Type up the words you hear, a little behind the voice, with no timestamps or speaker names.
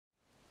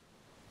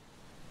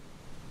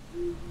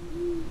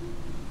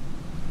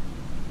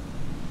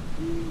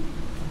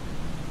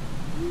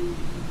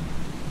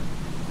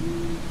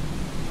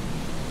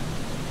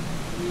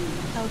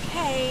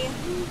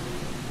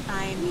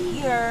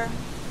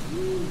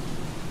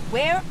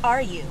Where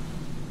are you?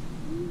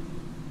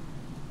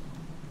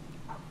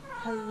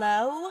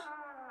 Hello?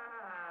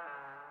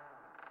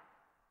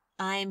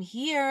 I'm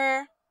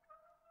here.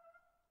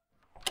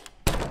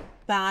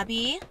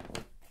 Bobby?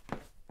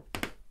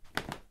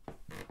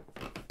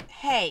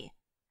 Hey.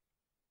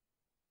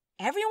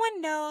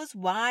 Everyone knows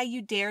why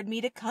you dared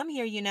me to come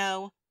here, you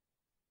know.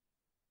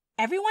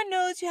 Everyone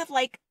knows you have,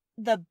 like,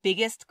 the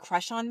biggest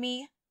crush on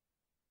me.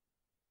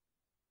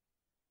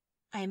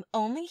 I'm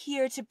only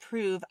here to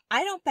prove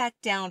I don't back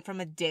down from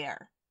a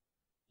dare,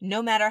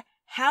 no matter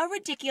how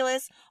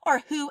ridiculous or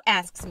who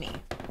asks me.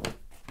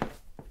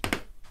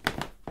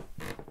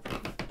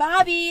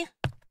 Bobby!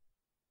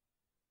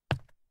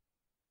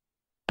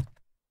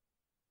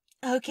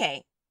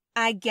 Okay,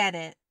 I get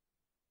it.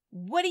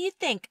 What do you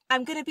think?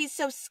 I'm gonna be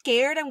so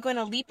scared I'm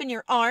gonna leap in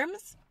your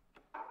arms?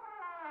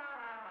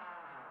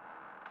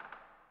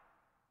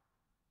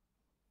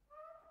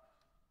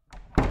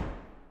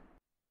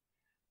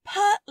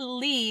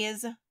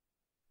 Please.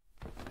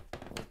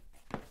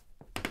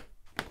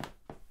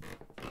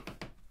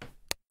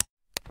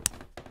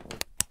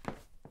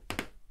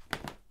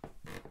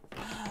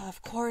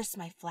 Of course,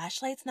 my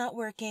flashlight's not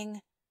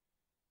working.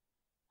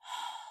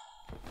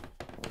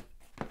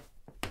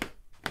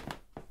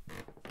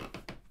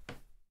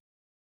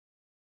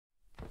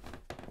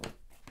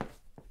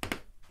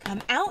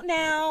 Come out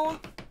now.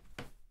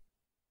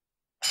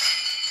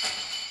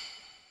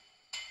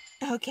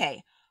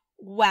 Okay.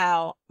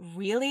 Wow.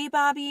 Really,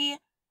 Bobby?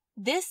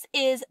 This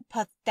is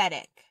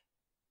pathetic.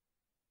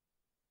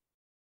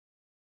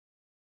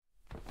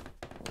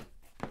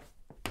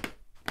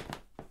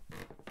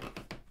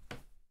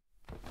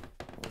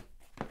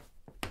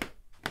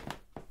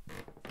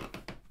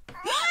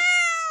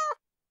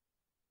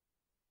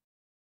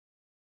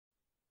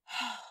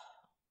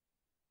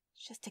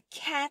 It's just a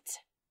cat.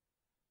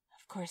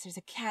 Of course, there's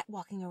a cat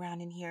walking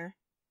around in here.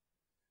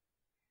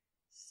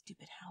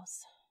 Stupid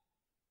house.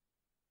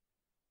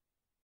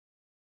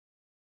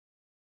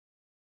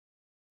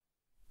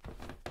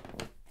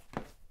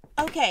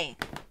 Okay,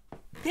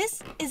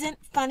 this isn't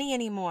funny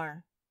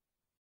anymore.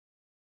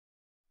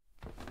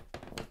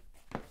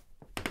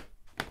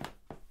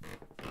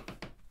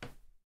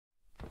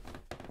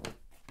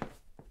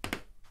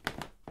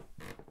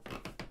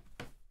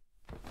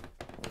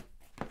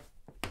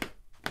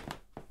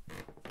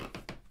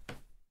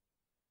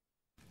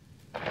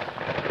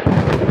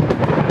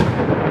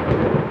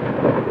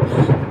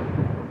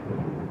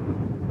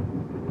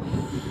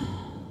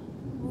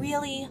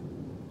 Really?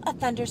 A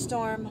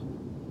thunderstorm?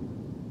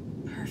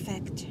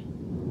 Perfect.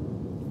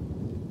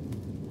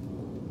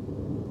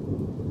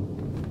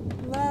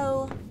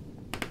 Hello?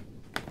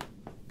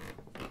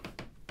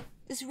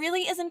 This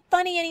really isn't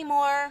funny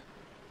anymore.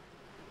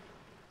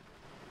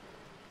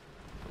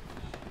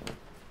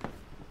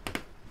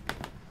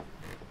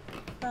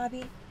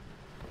 Bobby?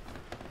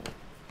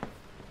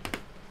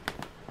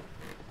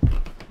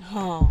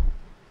 Oh,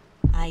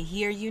 I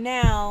hear you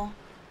now.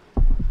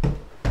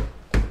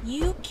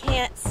 You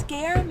can't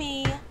scare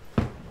me.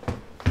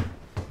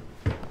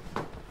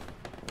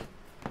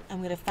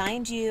 I'm gonna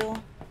find you.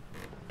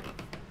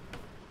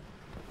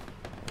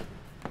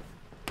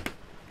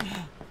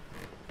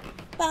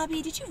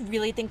 Bobby, did you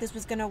really think this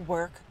was gonna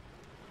work?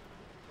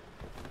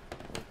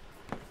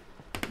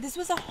 This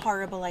was a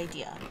horrible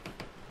idea.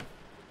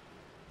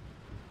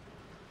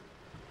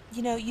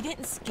 You know, you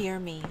didn't scare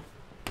me.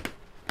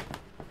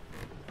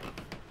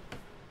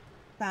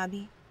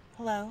 Bobby,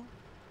 hello?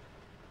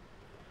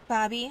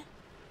 Bobby?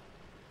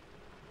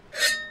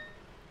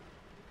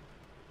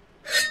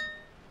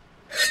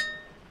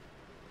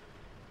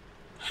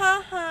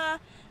 Ha ha,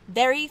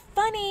 very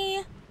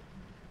funny.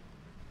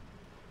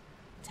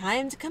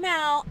 Time to come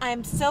out.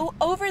 I'm so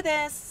over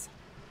this.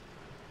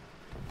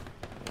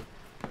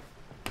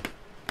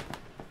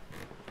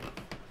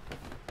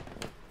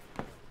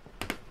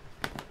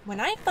 When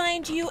I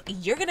find you,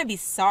 you're gonna be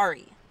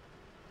sorry.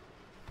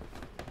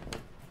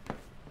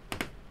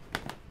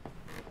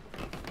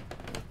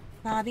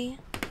 Bobby?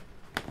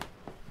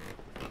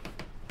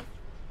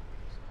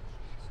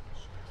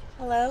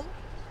 Hello?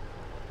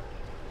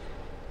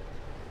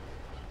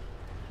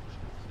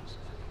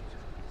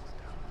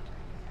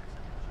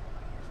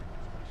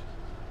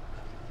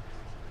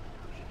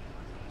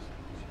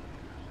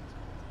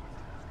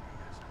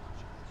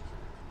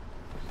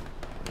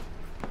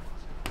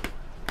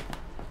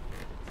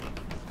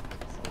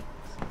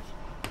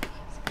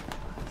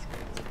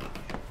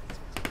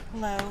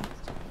 Hello?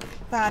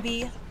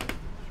 Bobby?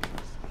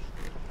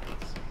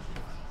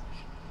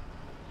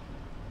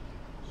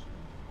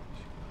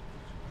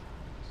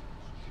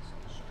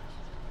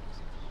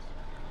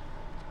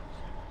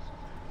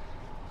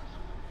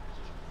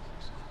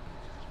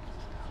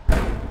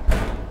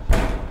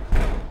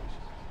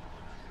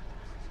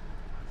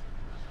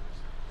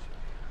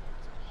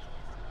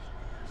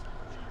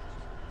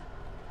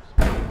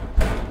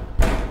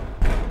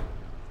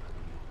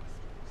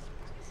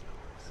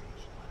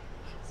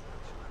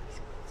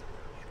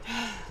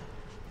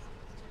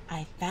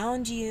 I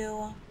found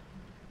you.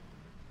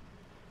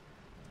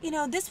 You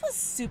know, this was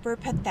super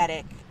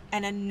pathetic.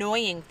 and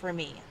annoying for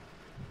me.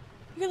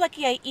 You're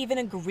lucky I even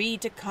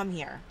agreed to come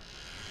here.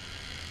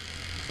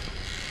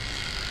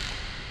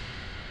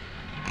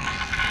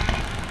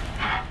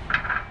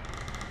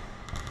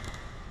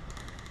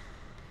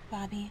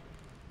 Bobby.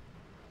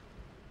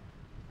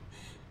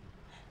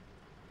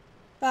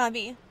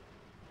 Bobby.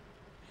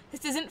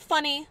 This isn't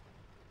funny.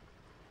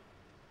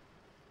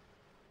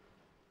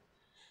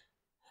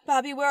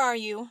 Bobby, where are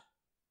you?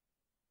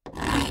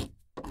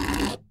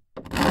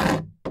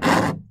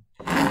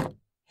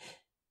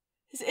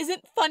 This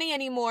isn't funny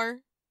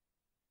anymore.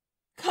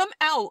 Come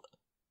out.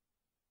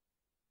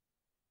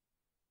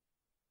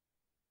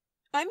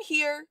 I'm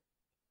here.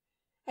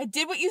 I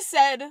did what you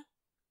said.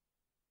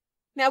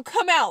 Now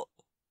come out.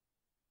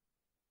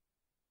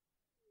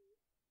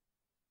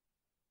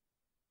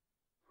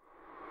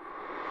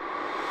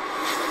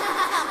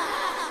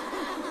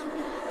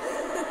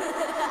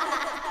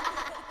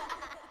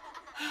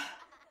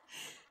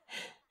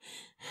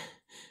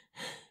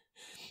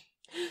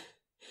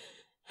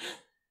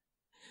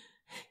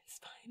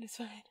 It's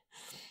fine.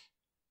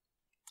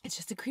 It's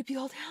just a creepy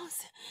old house.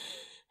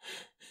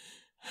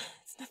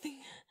 It's nothing.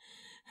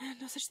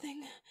 No such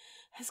thing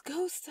as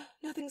ghosts.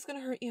 Nothing's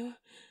gonna hurt you.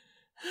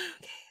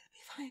 Okay, it'll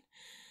be fine.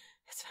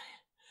 It's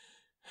fine.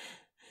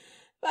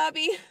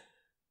 Bobby.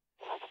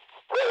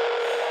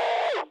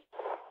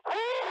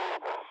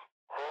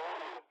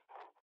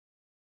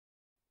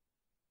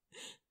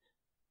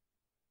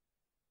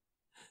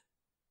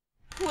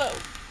 Hello.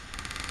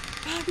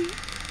 Bobby.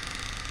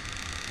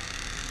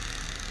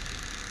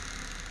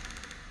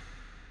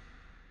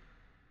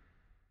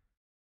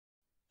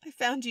 I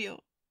found you.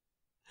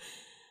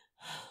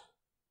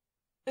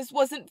 This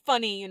wasn't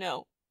funny, you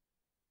know.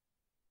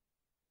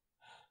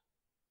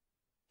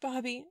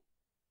 Bobby.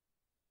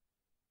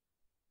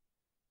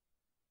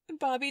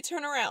 Bobby,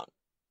 turn around.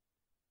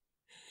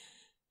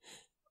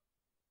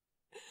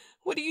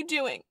 What are you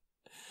doing?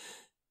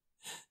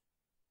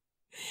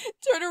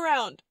 Turn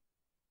around.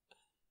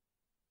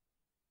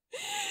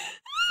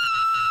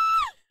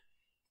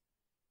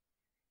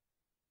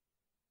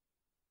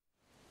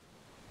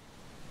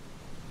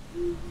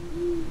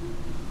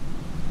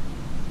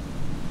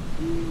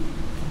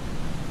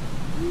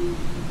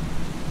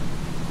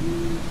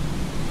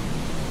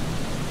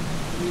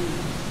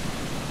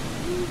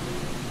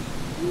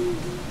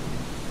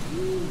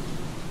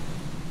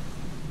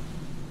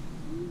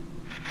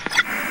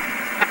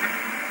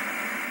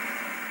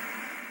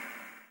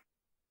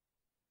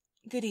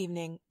 Good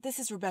evening. This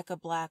is Rebecca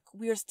Black.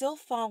 We are still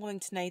following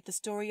tonight the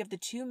story of the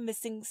 2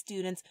 missing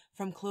students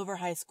from Clover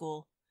High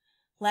School,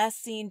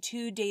 last seen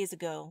 2 days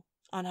ago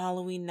on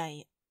Halloween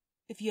night.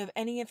 If you have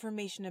any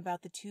information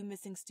about the 2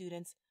 missing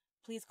students,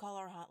 please call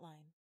our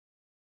hotline.